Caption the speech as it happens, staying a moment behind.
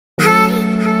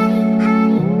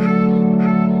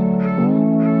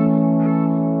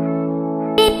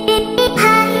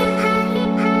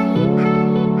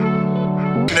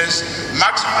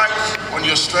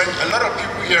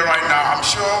here right now. I'm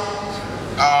sure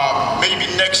maybe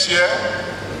next year,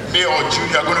 May or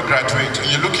June, you're going to graduate, and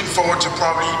you're looking forward to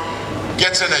probably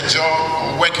getting a job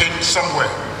or working somewhere.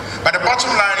 But the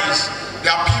bottom line is,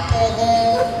 there are people who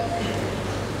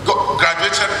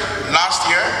graduated last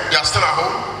year, they are still at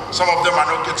home. Some of them are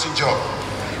not getting jobs.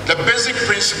 The basic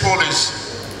principle is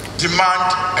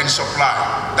demand and supply.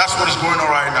 That's what is going on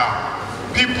right now.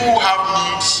 People have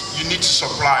needs, you need to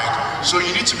supply it. So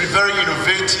you need to be very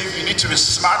innovative, you need to be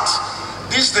smart.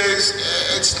 These days,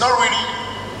 it's not really,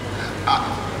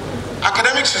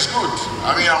 academics is good.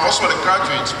 I mean, I'm also a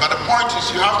graduate, but the point is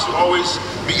you have to always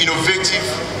be innovative,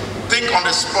 think on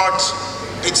the spot.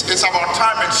 It's about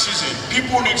time and season.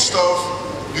 People need stuff,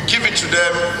 you give it to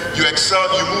them, you excel,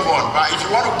 you move on. But if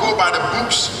you want to go by the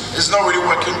books, it's not really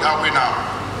working that way now.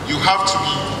 You have to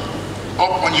be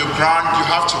up on your ground, you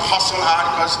have to hustle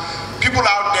hard, because people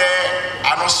out there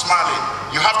are not smiling.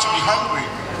 You have to be hungry.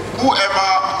 Whoever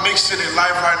makes it in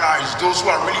life right now is those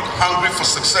who are really hungry for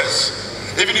success.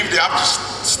 Even if they have to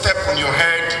step on your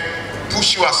head,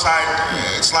 push you aside,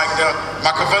 it's like the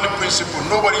Machiavelli principle.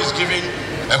 Nobody is giving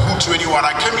a hoot to anyone.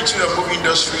 I came into the movie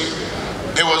industry,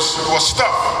 it was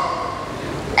tough.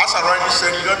 As I rightly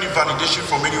said, you don't need validation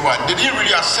from anyone. They didn't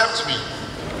really accept me.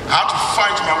 I had to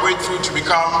fight my way through to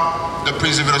become the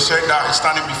Prince Abebrese that is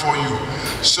standing before you.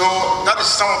 So that is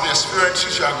some of the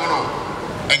experiences you are going to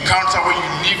encounter when you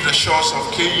leave the shores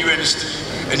of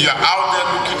KUNST and you are out there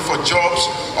looking for jobs,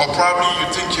 or probably you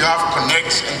think you have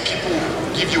connects and people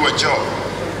give you a job.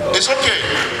 It's okay,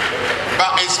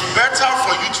 but it's better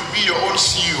for you to be your own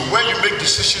CEO, where you make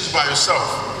decisions by yourself,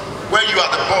 where you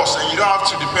are the boss and you don't have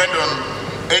to depend on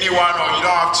anyone, or you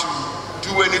don't have to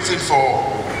do anything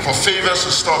for favors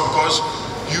and stuff, because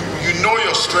you know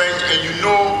your strength, and you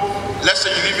know, let's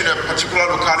say you live in a particular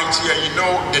locality and you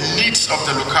know the needs of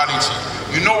the locality.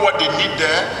 You know what they need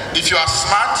there. If you are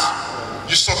smart,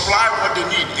 you supply what they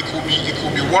need. It could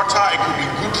be water, it could be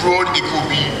good road, it could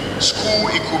be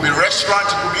school, it could be restaurant,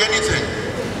 it could be anything.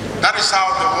 That is how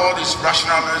the world is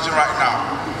rationalizing right now.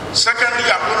 Secondly,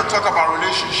 I'm going to talk about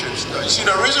relationships. You see,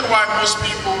 the reason why most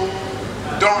people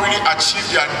don't really achieve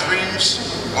their dreams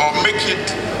or make it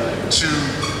to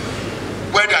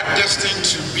where they're destined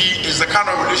to be is the kind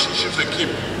of relationships they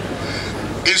keep.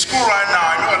 In school right now,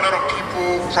 I know a lot of people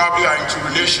probably are into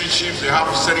relationships, they have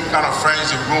certain kind of friends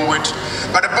they grow with,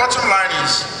 but the bottom line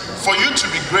is, for you to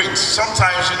be great,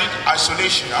 sometimes you need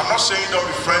isolation. I'm not saying don't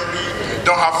be friendly,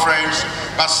 don't have friends,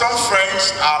 but some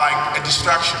friends are like a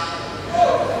distraction.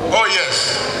 Oh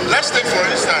yes, let's take for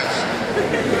instance,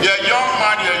 you're a young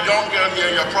man, you're a young girl here,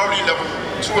 you're probably level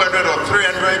 200 or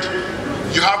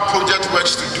 300, you have project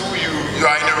works to do, you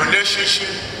are in a relationship,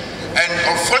 and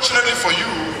unfortunately for you,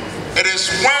 it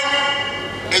is when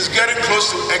it's getting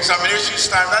close to examinations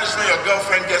time, that is when your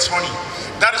girlfriend gets horny.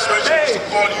 That is when she needs to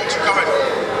call you to come and...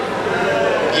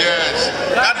 Yes,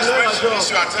 that is when she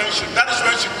needs your attention. That is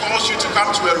when she calls you to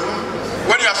come to a room,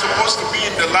 when you are supposed to be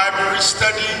in the library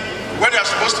studying, when you are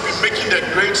supposed to be making the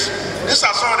grades. These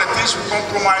are some of the things we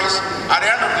compromise. At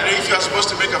the end of the day, if you are supposed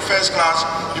to make a first class,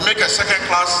 you make a second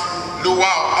class, lower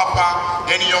or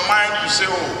upper, and in your mind you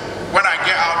say, oh, when I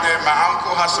get out there, my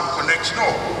uncle has some connection.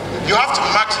 No, you have to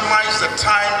maximize the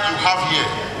time you have here,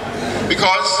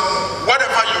 because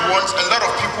whatever you want, a lot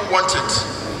of people want it.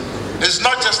 It's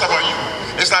not just about you.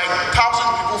 It's like 1,000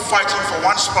 people fighting for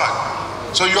one spot.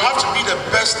 So you have to be the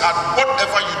best at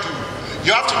whatever you do.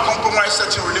 You have to compromise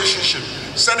certain relationship,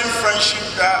 certain friendship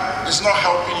that is not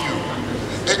helping you.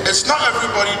 It's not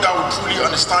everybody that will truly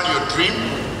understand your dream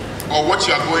or what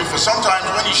you are going for. Sometimes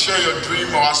when you share your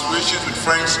dream or aspirations with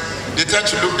friends, they tend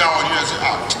to look down on you and say,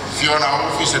 ah, Fiona,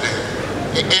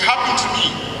 it happened to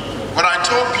me. When I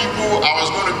told people I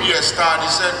was going to be a star, they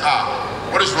said, ah,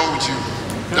 what is wrong with you?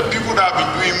 The people that have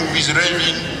been doing movies, they don't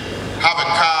even have a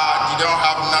car, they don't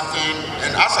have nothing.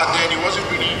 And as at then, it wasn't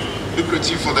really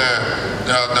lucrative for the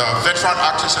veteran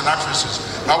actors and actresses.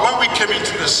 But when we came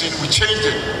into the scene, we changed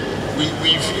it. We've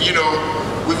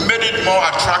made it more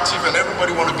attractive, and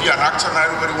everybody want to be an actor, and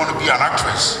everybody want to be an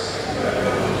actress.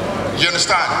 You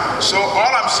understand? So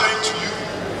all I'm saying to you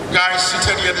guys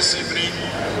seated here this evening,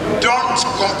 don't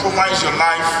compromise your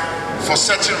life for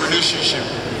certain relationship.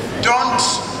 Don't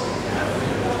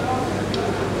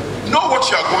know what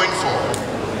you are going for.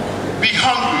 Be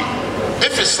hungry.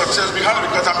 If it's success, be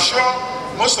hungry, because I'm sure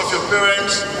most of your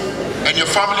parents and your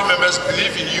family members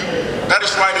believe in you. That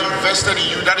is why they invested in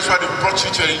you. That is why they brought you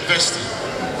to university.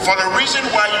 For the reason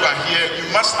why you are here, you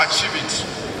must achieve it.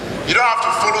 You don't have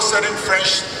to follow certain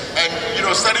friends and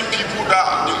certain people that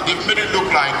they've made it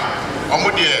look like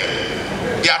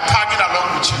they are tagging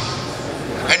along with you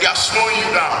and they are slowing you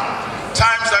down.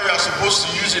 times that you are supposed to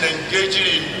use it,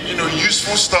 engaging in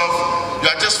useful stuff, you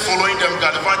are just following them,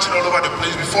 gallivanting all over the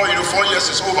place. Before 4 years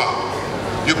is over.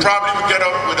 You probably will get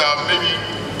up with maybe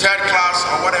third class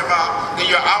or whatever, then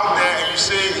you're out there and you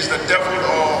say it's the devil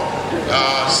or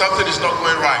something is not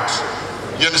going right.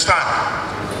 You understand?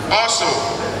 Also,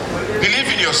 believe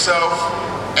in yourself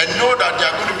and know that there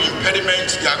are going to be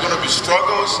impediments, there are going to be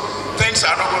struggles, things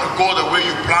are not going to go the way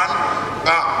you plan.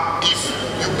 But if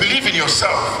you believe in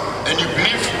yourself and you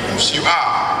believe who you are,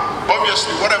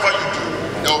 obviously whatever you do,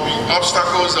 there will be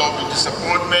obstacles, there will be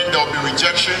disappointment, there will be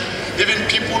rejection. Even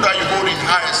people that you hold in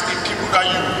high esteem, people that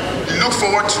you look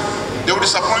forward to, they will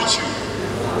disappoint you.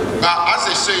 But as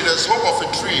they say, there's hope of a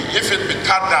tree. If it be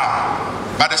cut down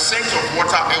by the scent of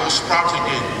water, it will sprout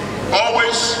again.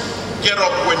 Always get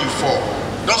up when you fall.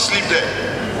 Don't sleep there.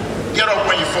 Get up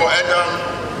when you fall. And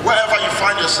wherever you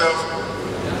find yourself,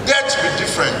 dare to be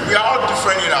different. We are all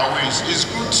different in our ways. It's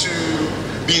good to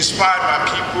be inspired by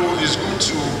people. It's good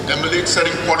to emulate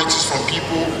certain qualities from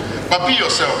people. But be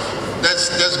yourself.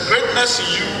 There's greatness in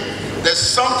you. There's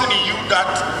something in you that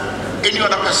any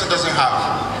other person doesn't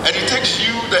have. And it takes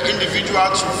you, the individual,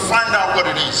 to find out what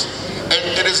it is. And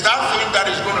it is that thing that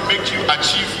is going to make you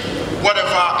achieve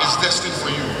whatever is destined for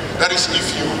you. That is, if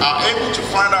you are able to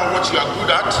find out what you are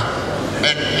good at,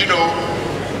 and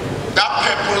that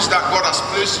purpose that God has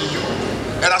placed in you.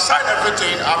 And aside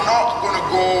everything, I'm not going to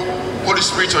go Holy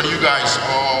Spirit on you guys,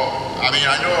 or I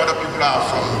know other people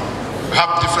have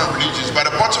different religions, but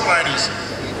the bottom line is,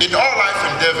 in all life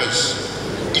endeavors,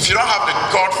 if you don't have the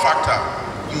God factor,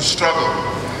 you struggle.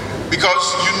 Because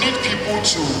you need people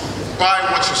to buy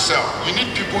what you sell. You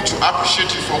need people to appreciate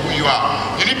you for who you are.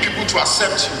 You need people to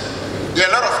accept you. There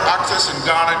are a lot of actors in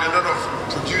Ghana, there are a lot of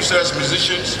producers,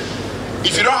 musicians.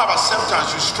 If you don't have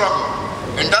acceptance, you struggle.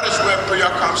 And that is where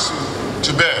prayer comes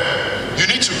to bear. You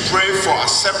need to pray for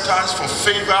acceptance, for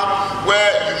favor,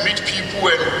 where you meet people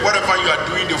and whatever you are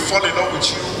doing, they'll fall in love with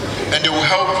you and they will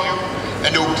help you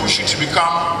and they will push you to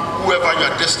become whoever you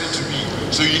are destined to be.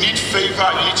 So you need favor,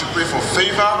 you need to pray for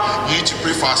favor, you need to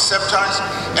pray for acceptance,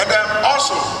 and then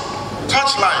also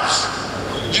touch lives.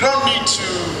 You don't need to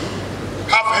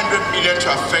have 100 million to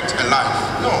affect a life.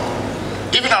 No.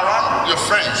 Even around your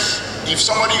friends, if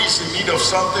somebody is in need of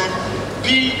something,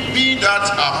 be that,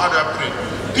 how do I put it?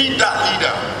 Be that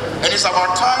leader. And it's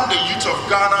about time the youth of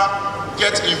Ghana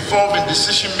get involved in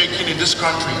decision making in this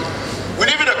country. We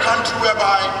live in a country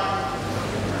whereby,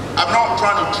 I'm not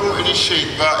trying to throw any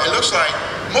shade, but it looks like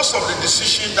most of the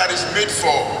decision that is made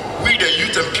for we the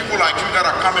youth and people like you that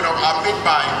are coming up are made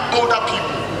by older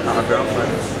people.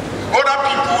 Older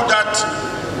people that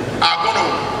are going to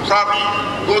probably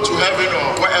go to heaven or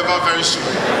wherever very soon.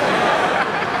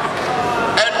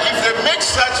 And if they make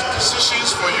such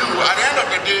decisions for you, at the end of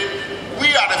the day,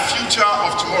 we are the future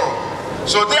of tomorrow.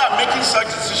 So they are making such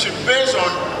decisions based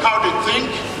on how they think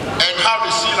and how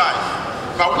they see life.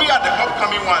 But we are the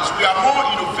upcoming ones. We are more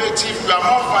innovative, we are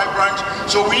more vibrant,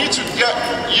 so we need to get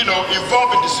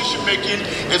involved in decision making.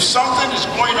 If something is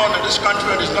going on in this country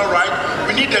and it's not right,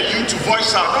 we need the youth to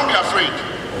voice out. Don't be afraid.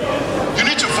 You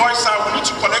need to voice out. We need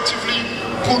to collectively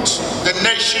put the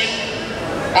nation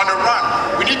on a run.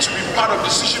 We need to be part of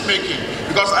decision making,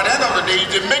 because at the end of the day, if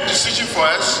they make decision for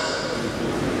us,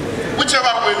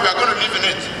 whichever way we are going to live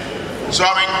in it. So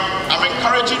I'm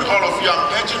encouraging all of you, I'm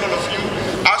urging all of you,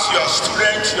 as you are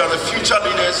students, you are the future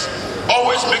leaders,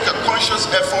 always make a conscious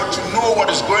effort to know what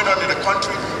is going on in the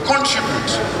country,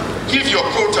 contribute, give your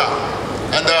quota.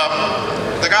 And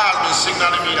the guy has been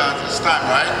signaling me that it's time,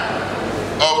 right?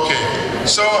 Okay,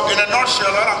 so in a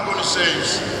nutshell, all I'm going to say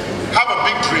is, have a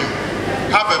big dream,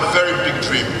 have a very big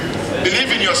dream.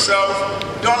 Believe in yourself,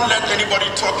 don't let anybody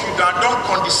talk you down, don't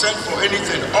condescend for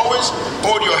anything, always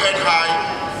hold your head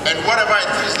high, and whatever it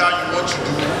is that you want to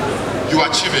do, you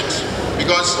achieve it.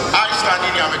 Because I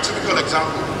standing here, I'm a typical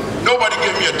example. Nobody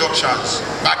gave me a dog chance,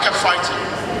 but I kept fighting,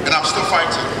 and I'm still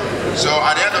fighting. So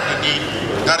at the end of the day,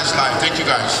 that is life. Thank you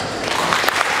guys.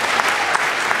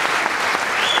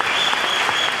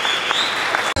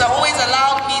 Always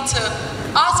allowed me to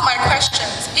ask my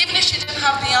questions, even if she didn't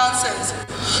have the answers.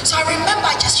 So I remember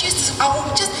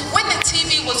when the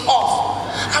TV was off,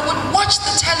 I would watch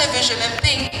the television and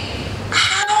think,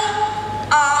 how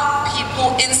are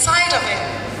people inside of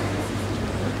it?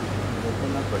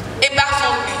 It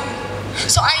baffled me.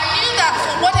 So I knew that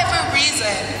for whatever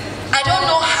reason, I don't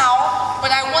know how,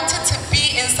 but I wanted to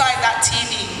be inside that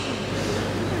TV.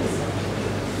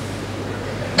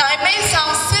 Now it may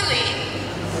sound silly,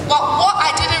 but what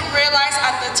I didn't realize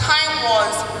at the time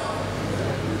was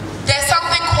there's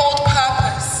something called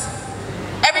purpose.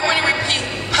 Everybody repeat,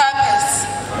 purpose.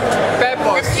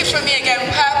 Purpose. Repeat for me again,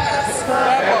 purpose.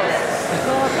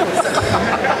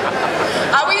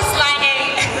 Are we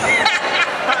slanging?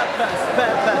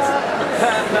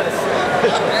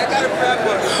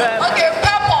 Okay,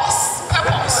 purpose.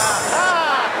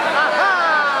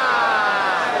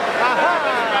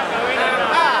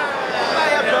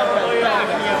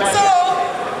 So,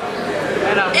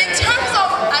 in terms of,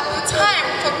 at the time,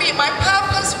 for me, my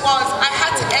purpose was I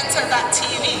had to enter that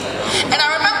TV. And I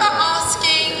remember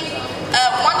asking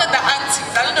one of the aunties,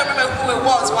 I don't remember who it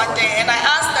was one day, and I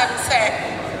asked them, said,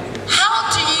 how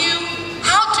do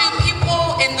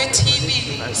people in the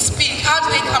TV speak? How do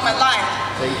they come alive?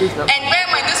 And bear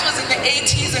in mind, this was in the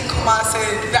 80s in Kumasi.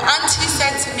 The auntie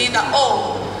said to me that,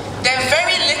 oh, they're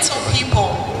very little people.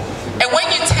 And when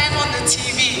you turn on the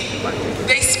TV,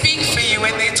 they speak for you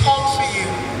and they talk for you.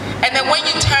 And then when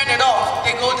you turn it off,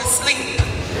 they go to sleep.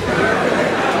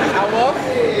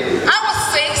 I was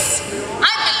 6.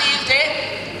 I believed it.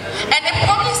 And it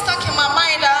probably stuck in my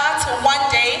mind until one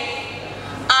day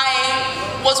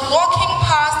I was walking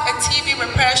past a TV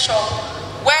repair shop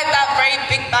where that very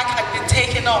big bag had been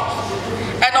taken off.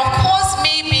 And of course,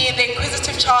 me being the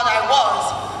inquisitive child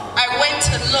I went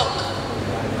to look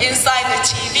inside the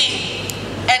TV.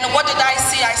 And what did I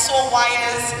see? I saw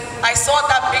wires, I saw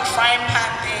that big frying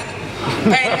pan thing,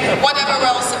 and whatever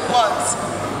else it was.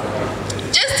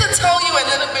 Just to tell you a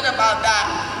little bit about that,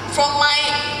 from my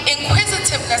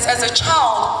inquisitiveness as a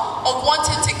child of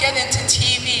wanting to get into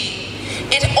TV,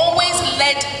 it always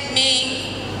led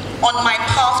me on my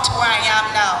path to where I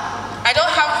am now. I don't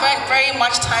have very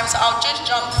much time, so I'll just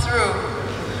jump through.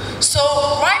 So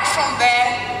right from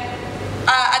there,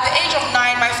 at the age of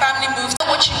 9, my family moved.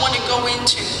 What you want to go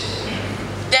into?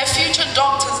 They're future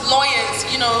doctors, lawyers,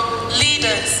 you know,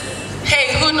 leaders.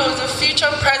 Hey, who knows, the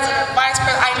future president, vice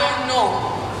president, I don't know.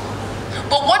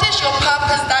 But what is your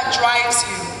purpose that drives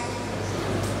you?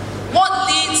 What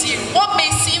leads you? What may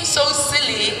seem so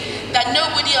silly that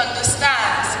nobody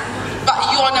understands, but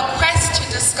you're on a quest to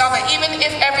discover, even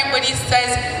if everybody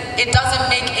says it doesn't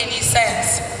make any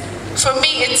sense. For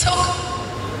me, it took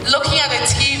looking at a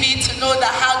TV to know that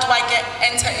how do I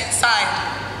enter inside.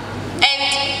 And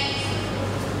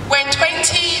we're in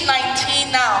 2019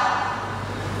 now,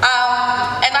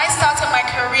 and I started my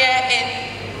career in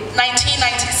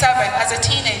 1997 as a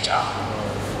teenager.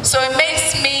 So it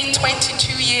makes me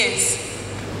 22 years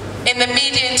in the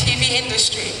media and TV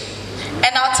industry.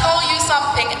 And I'll tell you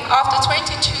something, after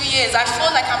 22 years, I feel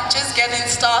like I'm just getting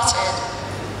started.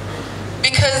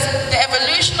 Because the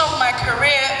evolution of my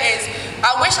career is,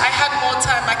 I wish I had more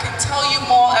time. I can tell you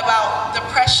more about the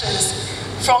pressures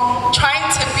from trying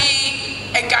to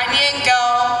be a Ghanaian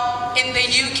girl in the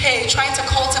UK, trying to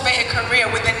cultivate a career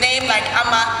with a name like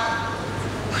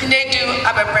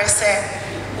Abebrese,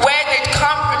 where they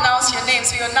can't pronounce your name.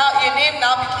 So your name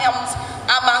now becomes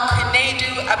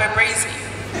Abebrese.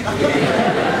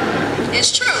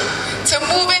 It's true. To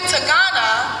move into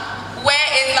Ghana, where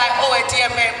it's like, oh, a dear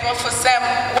man, bro, for Sam,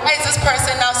 why is this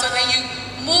person now? So then you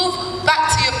move back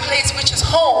to your place, which is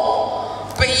home,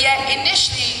 but yet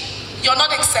initially you're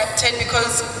not accepted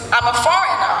because I'm a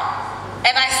foreigner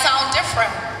and I sound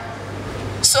different.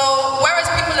 So whereas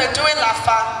people are doing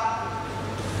Lafa,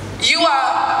 you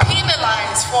are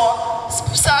penalized for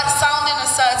sounding a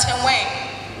certain way.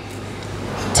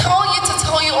 To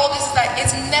tell you all this is that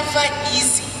it's never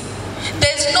easy.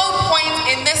 There's no point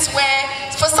in this where,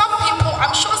 for some people,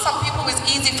 I'm sure some people it's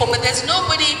easy for, but there's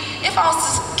nobody, if I was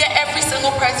to get every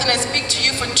single person and speak to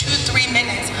you for 2-3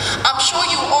 minutes, I'm sure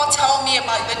you all tell me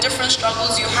about the different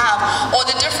struggles you have or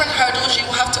the different hurdles you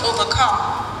have to overcome.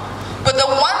 But the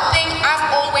one thing I've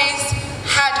always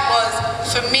had was,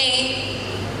 for me,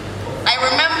 I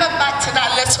remember back to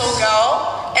that little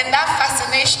girl and that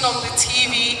fascination of the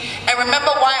TV, and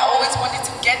remember why I always wanted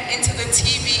to get into the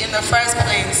TV in the first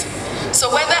place.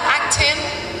 So whether acting,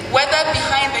 whether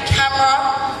behind the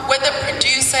camera, whether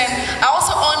producing, I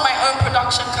also own my own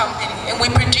production company and we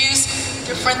produce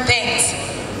different things.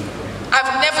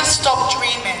 I've never stopped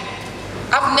dreaming.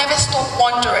 I've never stopped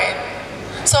wondering.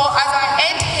 So as I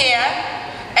end here,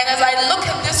 and as I look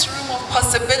at this room of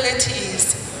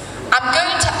possibilities, I'm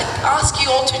going to ask you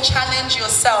all to challenge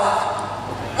yourself.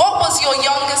 What was your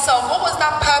younger self? What was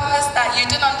that purpose that you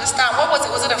didn't understand? What was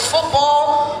it? Was it a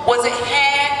football? Was it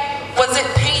hair? Was it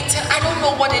painting? I don't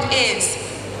know what it is.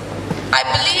 I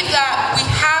believe that we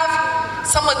have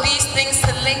some of these things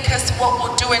to link us to what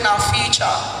we'll do in our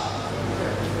future.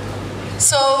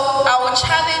 So I will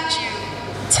challenge you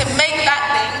to make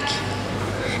that link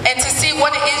and to see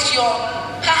what it is your,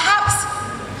 perhaps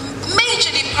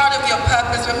majorly part of your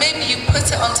purpose, but maybe you put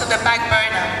it onto the back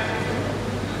burner.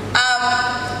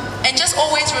 And just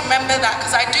always remember that,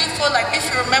 because I do feel like if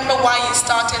you remember why you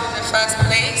started in the first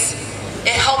place,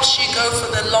 it helps you go for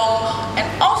the long and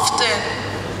often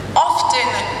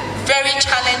very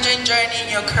challenging journey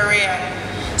in your career.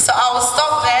 So I will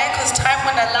stop there because time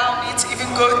won't allow me to even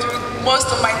go through most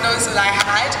of my notes that I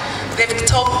had. They've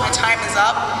told me my time is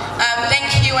up.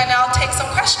 Thank you, and I'll take some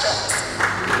questions.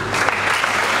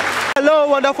 Hello,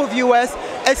 wonderful viewers.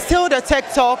 It's still the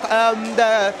Tektalk,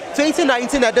 the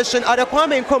 2019 edition at the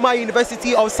Kwame Nkrumah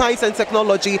University of Science and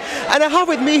Technology. And I have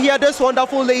with me here this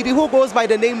wonderful lady who goes by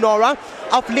the name Nora,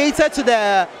 affiliated to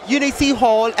the Unity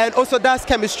Hall and also does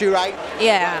chemistry, right?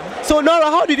 Yeah. So Nora,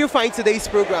 how did you find today's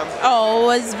program? Oh,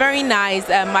 it was very nice.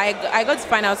 I got to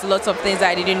find out lots of things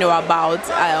I didn't know about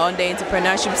on the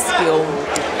entrepreneurship skill.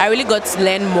 I really got to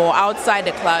learn more outside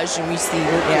the classroom, you see.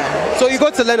 Yeah. So you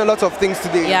got to learn a lot of things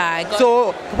today? Yeah.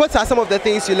 So what are some of the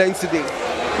things you learned today?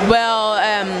 Well,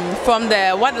 from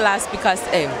the last speaker,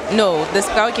 the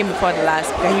speaker who came before the last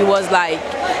speaker, he was like,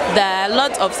 there are a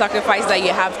lot of sacrifice that you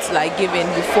have to like give in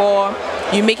before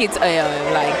you make it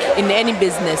like in any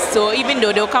business. So even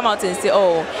though they'll come out and say,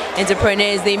 oh,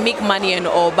 entrepreneurs, they make money and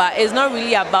all, but it's not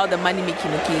really about the money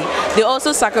making, okay? They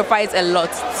also sacrifice a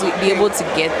lot to be able to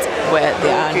get where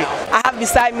they are now. I have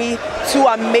beside me two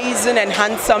amazing and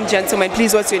handsome gentlemen.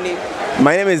 Please, what's your name?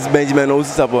 My name is Benjamin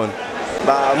Osei,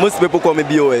 but most people call me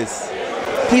BOS.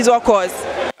 Please, what course?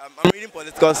 I'm reading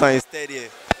political science, third year.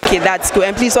 Okay, that's good.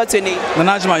 And please, what's your name?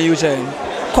 Management Eugene.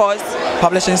 Course?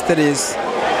 Publishing Studies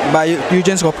by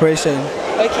Eugene's Corporation.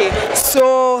 Okay,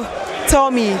 so tell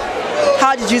me,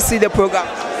 how did you see the program?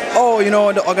 Oh, you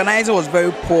know, the organizer was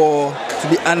very poor, to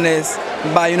be honest.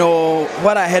 But you know,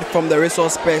 what I heard from the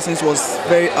resource persons was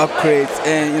very accurate,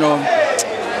 and you know,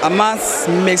 I must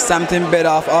make something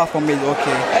better for me.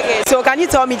 Okay, so can you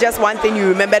tell me just one thing you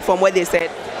remembered from what they said?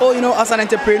 Oh, you know, as an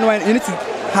entrepreneur, you need to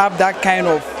have that kind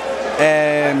of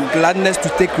gladness to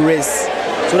take risks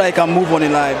so that you can move on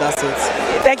in life. That's it.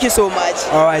 Thank you so much.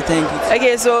 All right, thank you.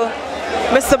 Okay, so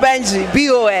Mr. Benji,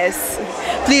 BOS,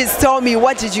 please tell me,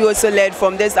 what did you also learn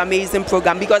from this amazing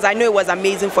program? Because I know it was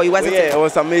amazing for you, wasn't it? Yeah, it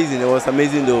was amazing. It was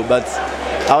amazing though, but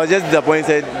I was just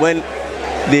disappointed when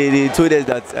they told us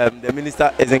that the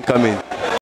minister isn't coming.